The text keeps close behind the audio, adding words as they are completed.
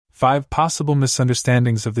5 Possible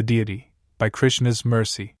Misunderstandings of the Deity, by Krishna's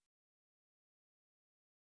Mercy.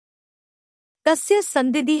 तस्य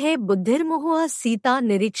संदिदिहे बुद्धिर्मुहुः सीता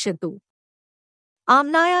निरीक्षतु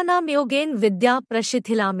आम्नायानां योगेन विद्या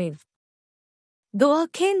प्रशिथिलामिव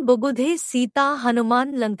दोहखेन बुबुधे सीता हनुमान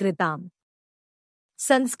लंकृताम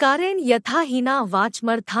संस्कारेण यथा हीना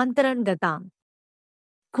वाचमर्थांतरण गताम.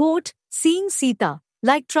 Quote, seeing Sita,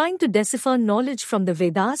 like trying to decipher knowledge from the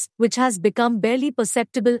Vedas, which has become barely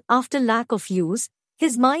perceptible after lack of use,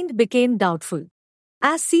 his mind became doubtful.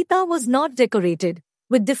 As Sita was not decorated,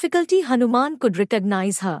 with difficulty Hanuman could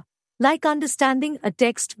recognize her, like understanding a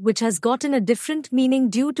text which has gotten a different meaning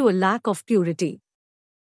due to a lack of purity.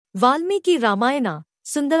 Valmiki Ramayana,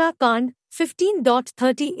 Sundara Kand,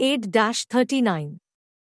 15.38-39.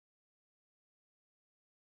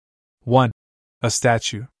 1. A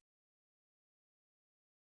statue.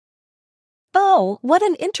 Oh, what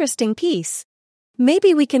an interesting piece.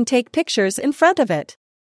 Maybe we can take pictures in front of it.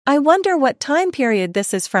 I wonder what time period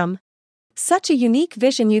this is from. Such a unique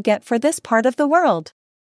vision you get for this part of the world.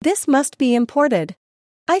 This must be imported.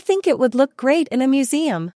 I think it would look great in a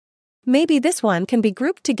museum. Maybe this one can be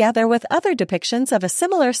grouped together with other depictions of a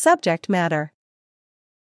similar subject matter.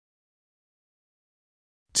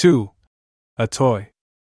 2. A toy.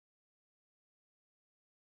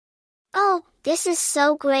 Oh, this is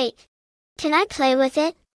so great. Can I play with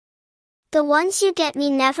it? The ones you get me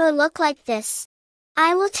never look like this.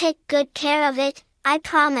 I will take good care of it, I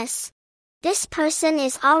promise. This person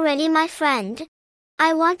is already my friend.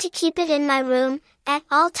 I want to keep it in my room, at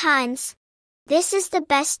all times. This is the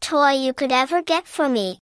best toy you could ever get for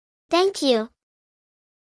me. Thank you.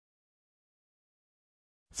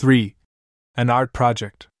 3. An art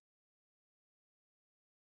project.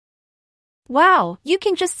 Wow, you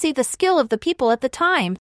can just see the skill of the people at the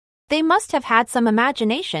time. They must have had some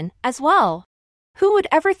imagination, as well. Who would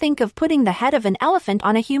ever think of putting the head of an elephant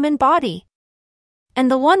on a human body? And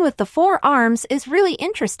the one with the 4 arms is really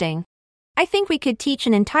interesting. I think we could teach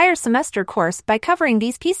an entire semester course by covering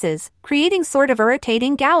these pieces, creating sort of a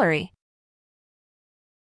rotating gallery.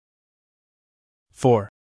 4.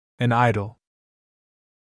 An idol.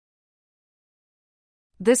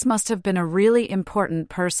 This must have been a really important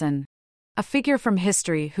person. A figure from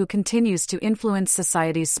history who continues to influence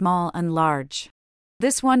societies small and large.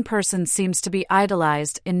 This one person seems to be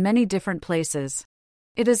idolized in many different places.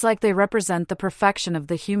 It is like they represent the perfection of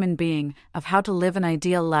the human being, of how to live an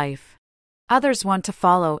ideal life. Others want to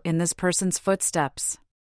follow in this person's footsteps.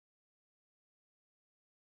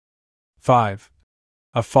 5.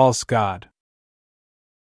 A false god.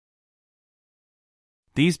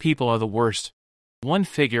 These people are the worst. One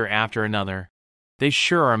figure after another. They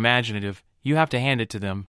sure are imaginative, you have to hand it to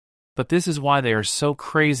them. But this is why they are so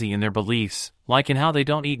crazy in their beliefs, like in how they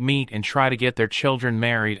don't eat meat and try to get their children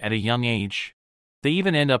married at a young age. They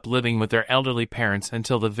even end up living with their elderly parents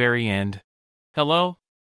until the very end. Hello?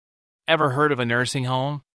 Ever heard of a nursing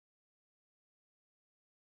home?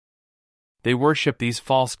 They worship these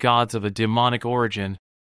false gods of a demonic origin.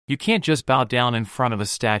 You can't just bow down in front of a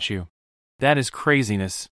statue. That is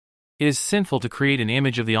craziness. It is sinful to create an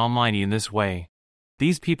image of the Almighty in this way.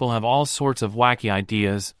 These people have all sorts of wacky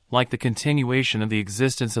ideas, like the continuation of the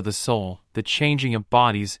existence of the soul, the changing of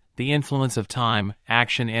bodies, the influence of time,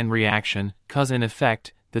 action and reaction, cause and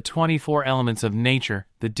effect, the 24 elements of nature,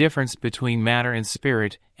 the difference between matter and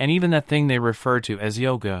spirit, and even that thing they refer to as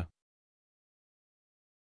yoga.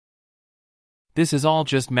 This is all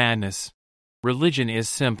just madness. Religion is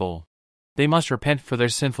simple. They must repent for their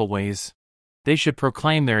sinful ways. They should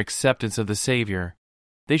proclaim their acceptance of the Savior.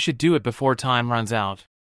 They should do it before time runs out.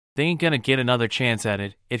 They ain't gonna get another chance at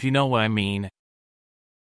it, if you know what I mean.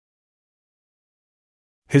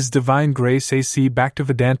 His Divine Grace A.C.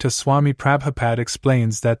 Bhaktivedanta Swami Prabhupada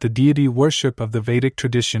explains that the deity worship of the Vedic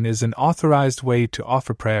tradition is an authorized way to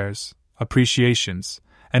offer prayers, appreciations,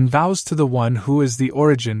 and vows to the one who is the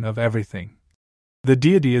origin of everything. The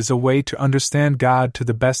deity is a way to understand God to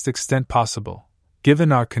the best extent possible,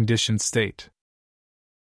 given our conditioned state.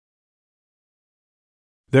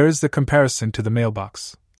 There is the comparison to the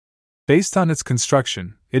mailbox. Based on its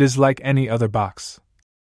construction, it is like any other box.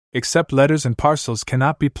 Except letters and parcels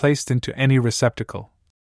cannot be placed into any receptacle.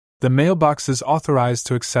 The mailbox is authorized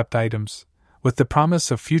to accept items, with the promise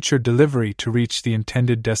of future delivery to reach the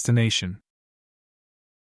intended destination.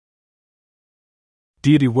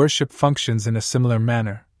 Deity worship functions in a similar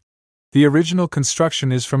manner. The original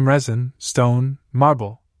construction is from resin, stone,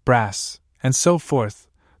 marble, brass, and so forth,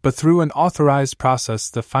 but through an authorized process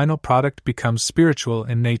the final product becomes spiritual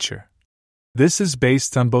in nature. This is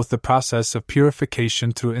based on both the process of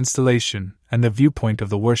purification through installation and the viewpoint of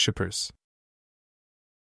the worshippers.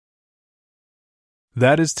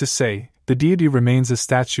 That is to say, the deity remains a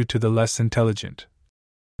statue to the less intelligent.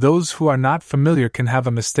 Those who are not familiar can have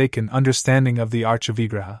a mistaken understanding of the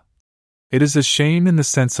Archavigraha. It is a shame in the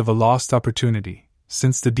sense of a lost opportunity,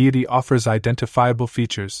 since the deity offers identifiable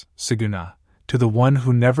features, saguna, to the one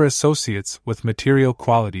who never associates with material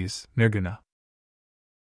qualities, nirguna.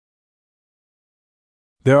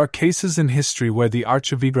 There are cases in history where the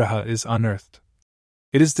Archavigraha is unearthed.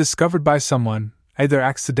 It is discovered by someone, either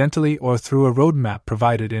accidentally or through a roadmap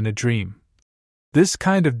provided in a dream. This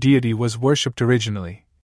kind of deity was worshipped originally.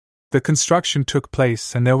 The construction took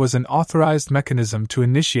place and there was an authorized mechanism to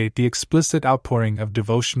initiate the explicit outpouring of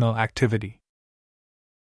devotional activity.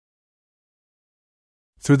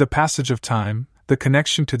 Through the passage of time, the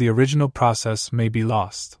connection to the original process may be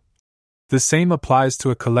lost. The same applies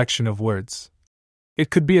to a collection of words. It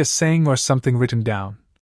could be a saying or something written down.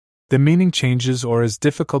 The meaning changes or is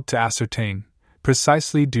difficult to ascertain,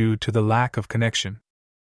 precisely due to the lack of connection.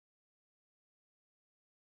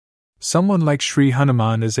 Someone like Sri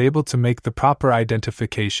Hanuman is able to make the proper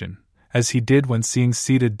identification, as he did when seeing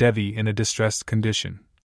Sita Devi in a distressed condition.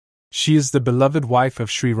 She is the beloved wife of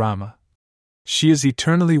Sri Rama. She is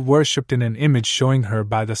eternally worshipped in an image showing her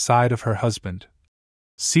by the side of her husband.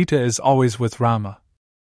 Sita is always with Rama.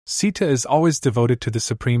 Sita is always devoted to the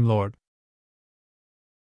Supreme Lord.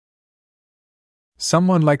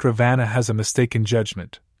 Someone like Ravana has a mistaken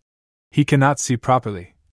judgment. He cannot see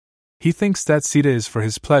properly. He thinks that Sita is for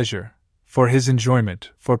his pleasure, for his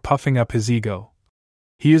enjoyment, for puffing up his ego.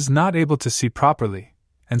 He is not able to see properly,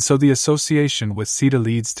 and so the association with Sita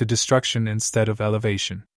leads to destruction instead of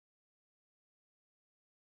elevation.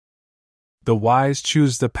 The wise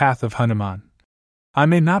choose the path of Hanuman. I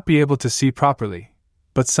may not be able to see properly,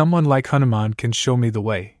 but someone like Hanuman can show me the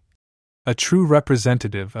way. A true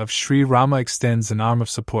representative of Sri Rama extends an arm of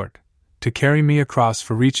support, to carry me across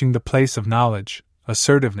for reaching the place of knowledge,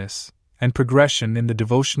 assertiveness, and progression in the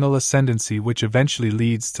devotional ascendancy which eventually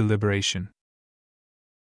leads to liberation.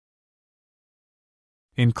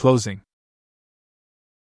 In closing,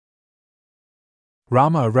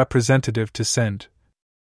 Rama a representative to send,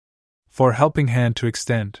 for helping hand to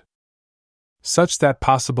extend, such that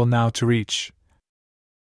possible now to reach,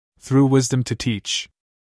 through wisdom to teach,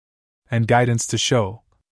 and guidance to show,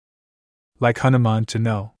 like Hanuman to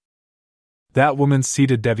know. That woman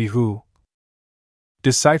Sita Devi who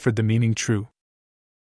deciphered the meaning true.